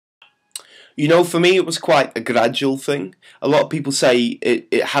You know, for me, it was quite a gradual thing. A lot of people say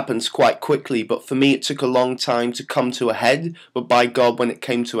it happens quite quickly, but for me, it took a long time to come to a head. But by God, when it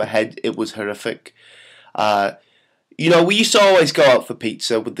came to a head, it was horrific. Uh, we used to always go out for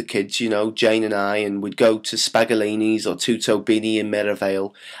pizza with the kids, Jane and I, and we'd go to Spagolini's or Tutto Bini in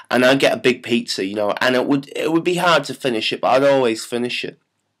Merivale, and I'd get a big pizza, and it would be hard to finish it, but I'd always finish it.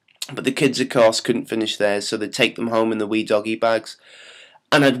 But the kids, of course, couldn't finish theirs, so they'd take them home in the wee doggy bags.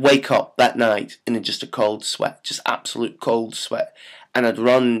 And I'd wake up that night in just a cold sweat, just absolute cold sweat. And I'd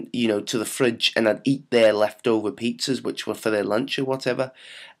run, to the fridge and I'd eat their leftover pizzas, which were for their lunch or whatever.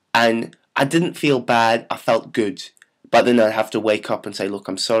 And I didn't feel bad, I felt good. But then I'd have to wake up and say, look,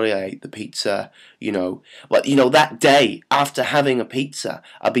 I'm sorry I ate the pizza, But, that day, after having a pizza,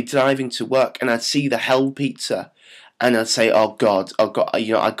 I'd be driving to work and I'd see the hell pizza. And I'd say, oh God, I got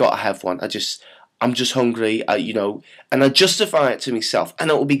to have one. I'm just hungry, and I justify it to myself, and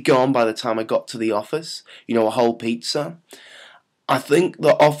it will be gone by the time I got to the office, a whole pizza. I think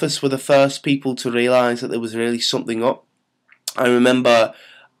the office were the first people to realise that there was really something up. I remember,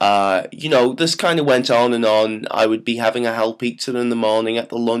 this kind of went on and on. I would be having a whole pizza in the morning at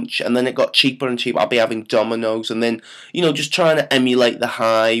the lunch, and then it got cheaper and cheaper. I'd be having Domino's, and then, just trying to emulate the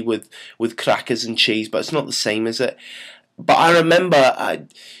high with crackers and cheese, but it's not the same, is it? But I remember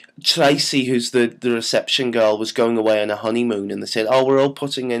Tracy, who's the reception girl, was going away on a honeymoon, and they said, "Oh, we're all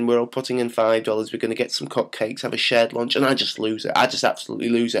putting in $5. We're going to get some cupcakes, have a shared lunch," and I just lose it. I just absolutely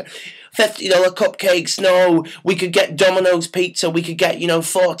lose it. $50 cupcakes? No, we could get Domino's pizza. We could get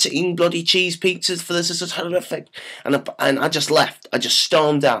 14 bloody cheese pizzas for this. This is horrific. And I just left. I just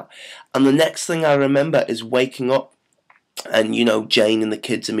stormed out. And the next thing I remember is waking up, and Jane and the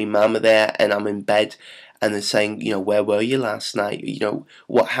kids and my mum are there, and I'm in bed. And they're saying, where were you last night?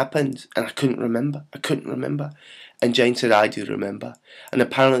 What happened? And I couldn't remember. And Jane said, I do remember. And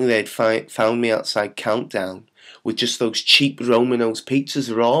apparently they'd found me outside Countdown with just those cheap Romano's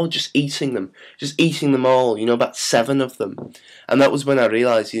pizzas raw, just eating them all, about 7 of them. And that was when I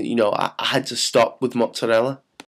realised, I had to stop with mozzarella.